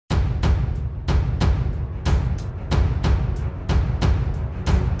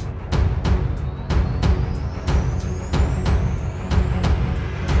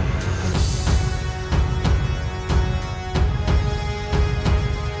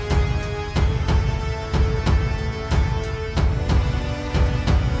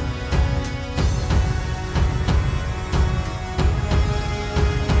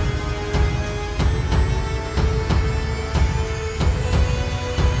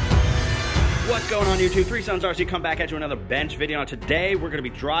What's going on YouTube? Three Sons RC come back at you another bench video. Now today we're going to be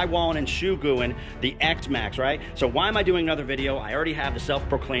drywalling and shoe gooing the XMaxx, right? So why am I doing another video? I already have the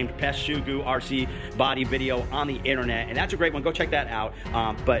self-proclaimed best shoe goo RC body video on the internet, and that's a great one. Go check that out.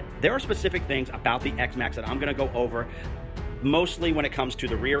 But there are specific things about the XMaxx that I'm going to go over, mostly when it comes to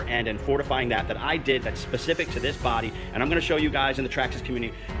the rear end and fortifying that I did that's specific to this body. And I'm going to show you guys in the Traxxas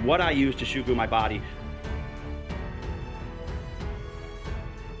community what I use to shoe goo my body.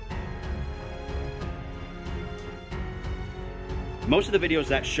 Most of the videos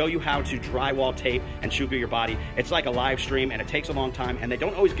that show you how to drywall, tape, and shoe goo your body, it's like a live stream and it takes a long time and they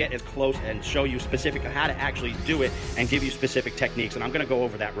don't always get as close and show you specific how to actually do it and give you specific techniques. And I'm gonna go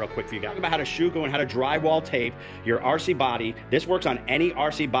over that real quick for you guys. Talk about how to shoe goo and how to drywall tape your RC body. This works on any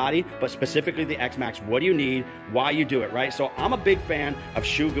RC body, but specifically the XMaxx. What do you need? Why you do it, right? So I'm a big fan of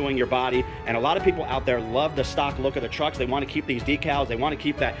shoe gooing your body, and a lot of people out there love the stock look of the trucks. They wanna keep these decals. They wanna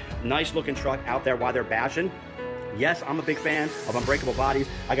keep that nice looking truck out there while they're bashing. Yes, I'm a big fan of unbreakable bodies.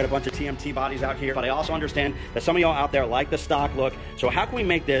 I got a bunch of TMT bodies out here, but I also understand that some of y'all out there like the stock look. So how can we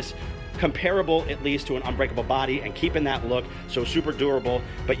make this comparable at least to an unbreakable body and keeping that look so super durable,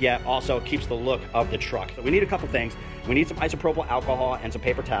 but yet also keeps the look of the truck? So we need a couple things. We need some isopropyl alcohol and some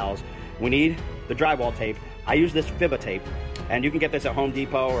paper towels. We need the drywall tape. I use this Fibba tape, and you can get this at Home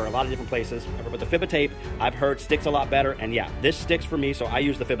Depot or a lot of different places. But the Fibba tape, I've heard, sticks a lot better, and yeah, this sticks for me, so I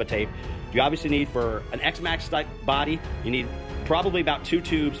use the Fibba tape. You obviously need, for an XMaxx type body, you need probably about 2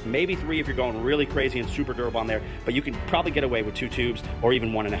 tubes, maybe 3 if you're going really crazy and super durable on there, but you can probably get away with 2 tubes or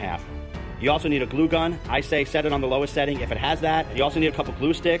even 1.5. You also need a glue gun. I say set it on the lowest setting if it has that. You also need a couple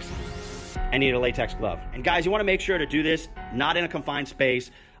glue sticks and need a latex glove. And guys, you wanna make sure to do this not in a confined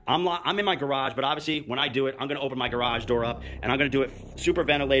space. I'm in my garage, but obviously when I do it, I'm gonna open my garage door up and I'm gonna do it super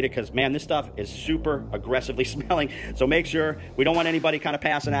ventilated because, man, this stuff is super aggressively smelling. So make sure, we don't want anybody kind of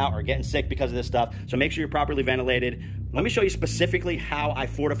passing out or getting sick because of this stuff. So make sure you're properly ventilated. Let me show you specifically how I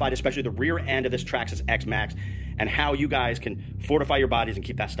fortified, especially the rear end of this Traxxas XMaxx, and how you guys can fortify your bodies and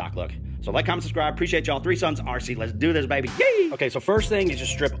keep that stock look. So like, comment, subscribe. Appreciate y'all. Three Sons RC. Let's do this, baby. Yay! Okay, so first thing is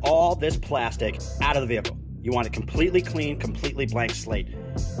just strip all this plastic out of the vehicle. You want it completely clean, completely blank slate.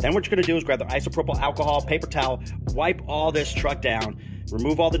 Then what you're gonna do is grab the isopropyl alcohol, paper towel, wipe all this truck down,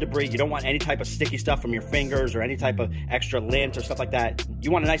 remove all the debris. You don't want any type of sticky stuff from your fingers or any type of extra lint or stuff like that. You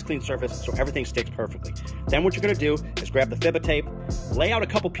want a nice clean surface so everything sticks perfectly. Then what you're gonna do is grab the Fibba tape, lay out a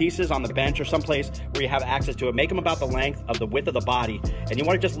couple pieces on the bench or someplace where you have access to it. Make them about the length of the width of the body. And you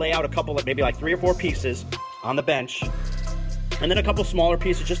wanna just lay out a couple, maybe like 3 or 4 pieces on the bench. And then a couple smaller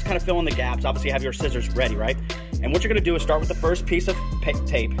pieces just to kind of fill in the gaps. Obviously you have your scissors ready, right? And what you're gonna do is start with the first piece of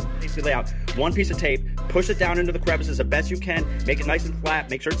tape. Basically lay out 1 piece of tape, push it down into the crevices as best you can, make it nice and flat,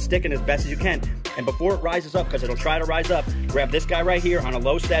 make sure it's sticking as best as you can. And before it rises up, because it'll try to rise up, grab this guy right here on a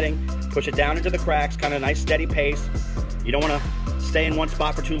low setting, push it down into the cracks, kind of nice steady pace. You don't wanna stay in one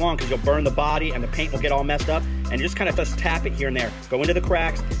spot for too long because you'll burn the body and the paint will get all messed up. And just kind of just tap it here and there. Go into the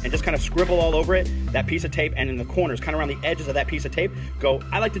cracks and just kind of scribble all over it, that piece of tape, and in the corners, kind of around the edges of that piece of tape, go.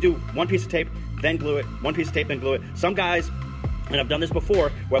 I like to do 1 piece of tape, then glue it, 1 piece of tape, then glue it. Some guys, and I've done this before,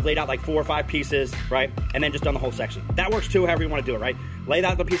 where I've laid out like 4 or 5 pieces, right? And then just done the whole section. That works too, however you want to do it, right? Lay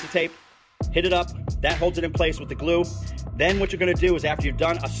out the piece of tape, hit it up, that holds it in place with the glue. Then what you're gonna do is, after you've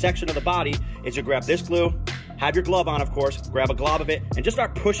done a section of the body, is you grab this glue, have your glove on, of course, grab a glob of it, and just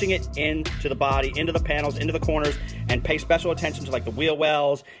start pushing it into the body, into the panels, into the corners, and pay special attention to like the wheel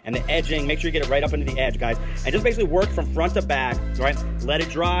wells and the edging. Make sure you get it right up into the edge, guys. And just basically work from front to back, right? Let it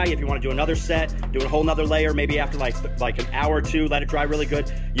dry. If you want to do another set, do a whole nother layer, maybe after like an hour or 2, let it dry really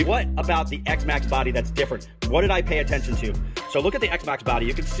good. What about the XMaxx body that's different? What did I pay attention to? So look at the XMaxx body.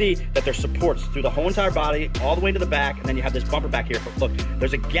 You can see that there's supports through the whole entire body, all the way to the back, and then you have this bumper back here. But look,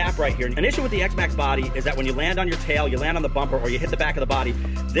 there's a gap right here. An issue with the XMaxx body is that when you land on your tail, you land on the bumper, or you hit the back of the body,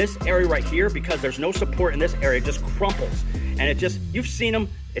 this area right here, because there's no support in this area, just crumples. And it just, you've seen them,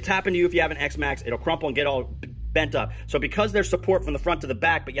 it's happened to you if you have an XMaxx, it'll crumple and get all bent up. So because there's support from the front to the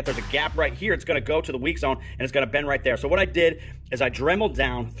back, but yet there's a gap right here, it's gonna go to the weak zone and it's gonna bend right there. So what I did is I dremeled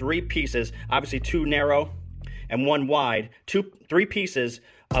down 3 pieces, obviously 2 narrow and 1 wide, 3 pieces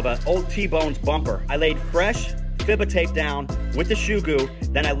of an old T-Bones bumper. I laid fresh Fibba tape down with the shoe goo,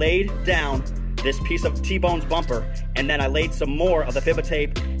 then I laid down this piece of T-Bones bumper, and then I laid some more of the Fibba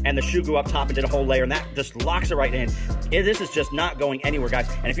tape and the shoe goo up top and did a whole layer, and that just locks it right in. This is just not going anywhere, guys.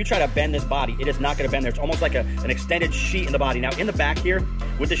 And if you try to bend this body, it is not gonna bend there. It's almost like an extended sheet in the body. Now in the back here,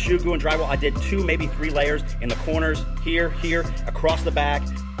 with the shoe goo and drywall, I did 2, maybe 3 layers in the corners, here, across the back,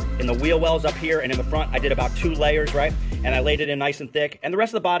 in the wheel wells up here, and in the front, I did about 2 layers, right? And I laid it in nice and thick. And the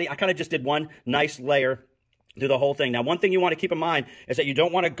rest of the body, I kind of just did 1 nice layer do the whole thing. Now, one thing you want to keep in mind is that you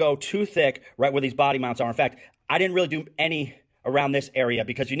don't want to go too thick right where these body mounts are. In fact, I didn't really do any around this area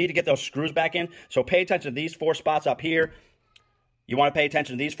because you need to get those screws back in. So pay attention to these 4 spots up here. You want to pay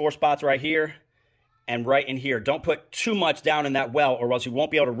attention to these 4 spots right here and right in here. Don't put too much down in that well, or else you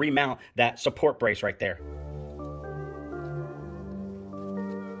won't be able to remount that support brace right there.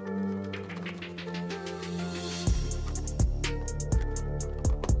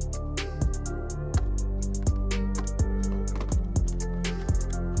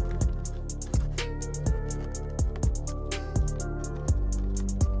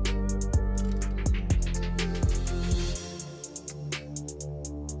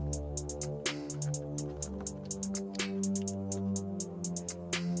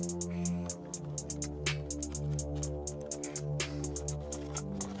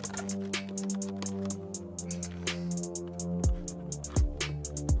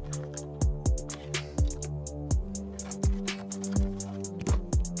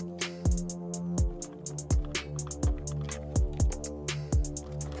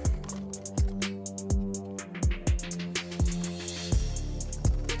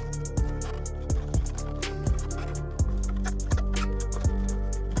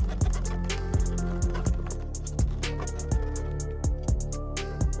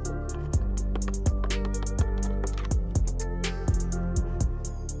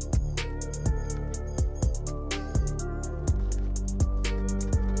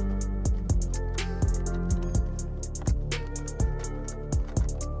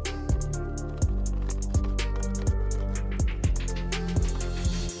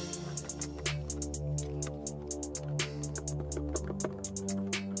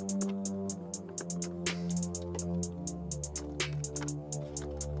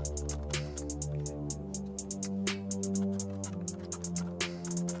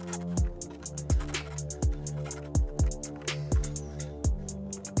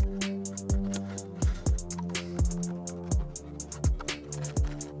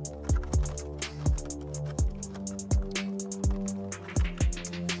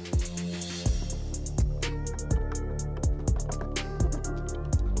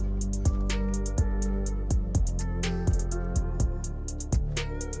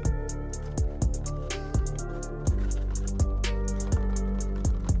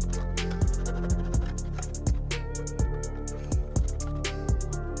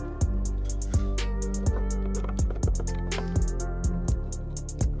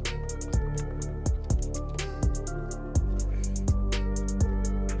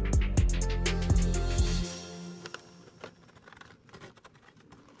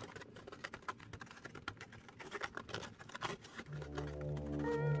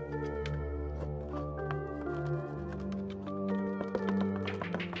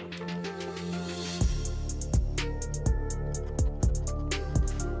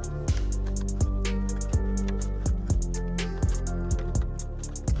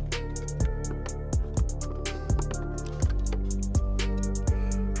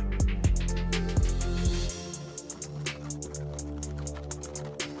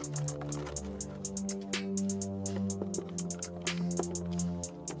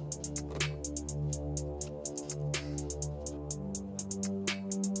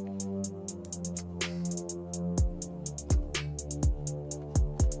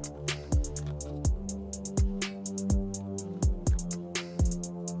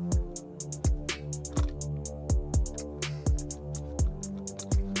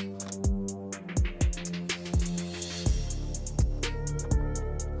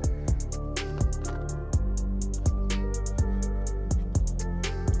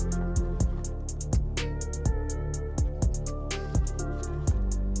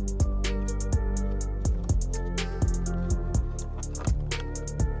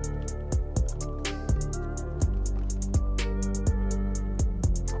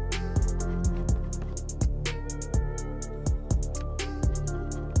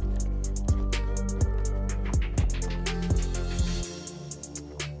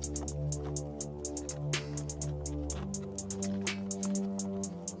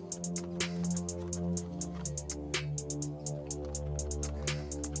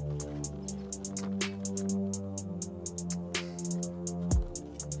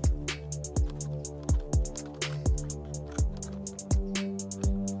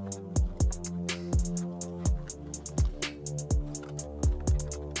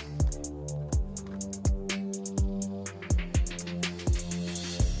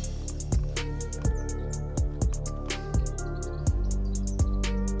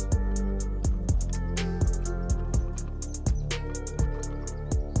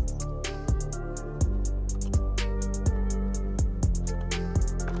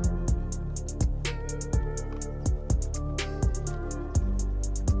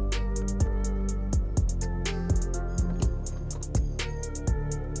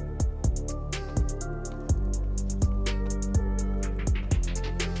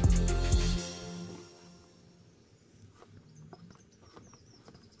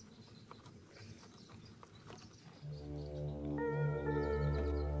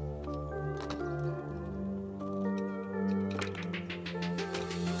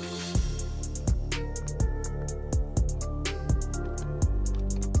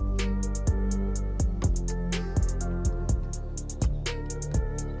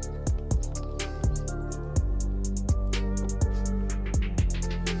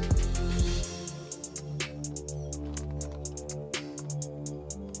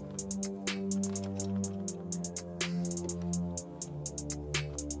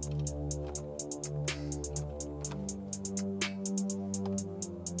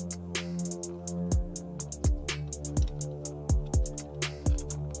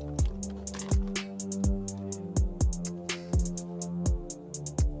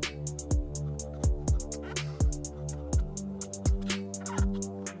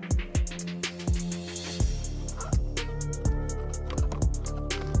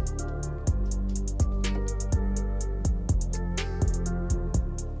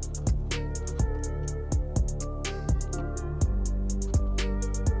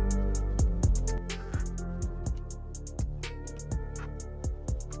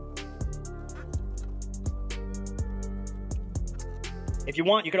 If you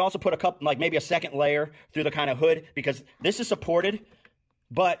want, you could also put a couple, like maybe a second layer through the kind of hood, because this is supported,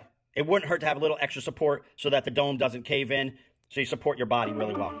 but it wouldn't hurt to have a little extra support so that the dome doesn't cave in, so you support your body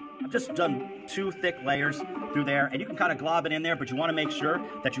really well. I've just done 2 thick layers through there, and you can kind of glob it in there, but you want to make sure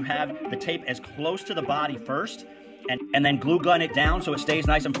that you have the tape as close to the body first, and then glue gun it down so it stays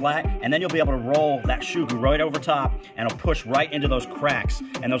nice and flat, and then you'll be able to roll that shoe glue right over top, and it'll push right into those cracks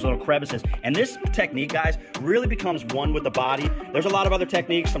and those little crevices. And this technique, guys, really becomes one with the body. There's a lot of other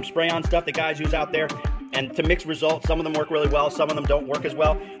techniques, some spray-on stuff that guys use out there, and to mix results, some of them work really well, some of them don't work as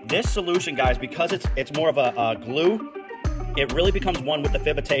well. This solution, guys, because it's more of a glue, it really becomes one with the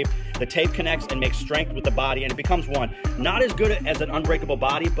Fiba tape. The tape connects and makes strength with the body, and it becomes one. Not as good as an unbreakable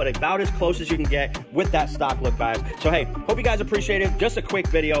body, but about as close as you can get with that stock look, guys. So hey, hope you guys appreciate it. Just a quick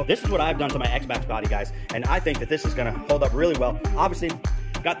video. This is what I've done to my XMaxx body, guys, and I think that this is gonna hold up really well. Obviously,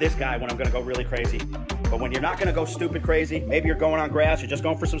 got this guy when I'm gonna go really crazy. But when you're not gonna go stupid crazy, maybe you're going on grass, you're just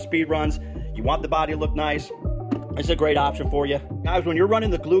going for some speed runs, you want the body to look nice, it's a great option for you. Guys, when you're running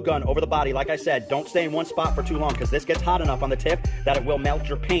the glue gun over the body, like I said, don't stay in one spot for too long, because this gets hot enough on the tip that it will melt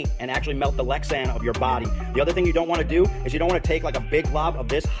your paint and actually melt the Lexan of your body. The other thing you don't want to do is you don't want to take like a big glob of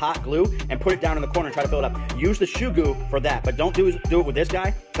this hot glue and put it down in the corner and try to fill it up. Use the shoe glue for that, but don't do it with this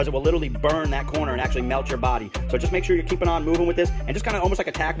guy, because it will literally burn that corner and actually melt your body. So just make sure you're keeping on moving with this, and just kind of almost like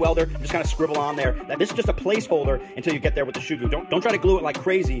a tack welder, just kind of scribble on there. This is just a placeholder until you get there with the shoe glue. Don't try to glue it like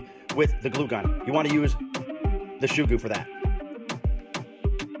crazy with the glue gun. You want to use the shoe glue for that.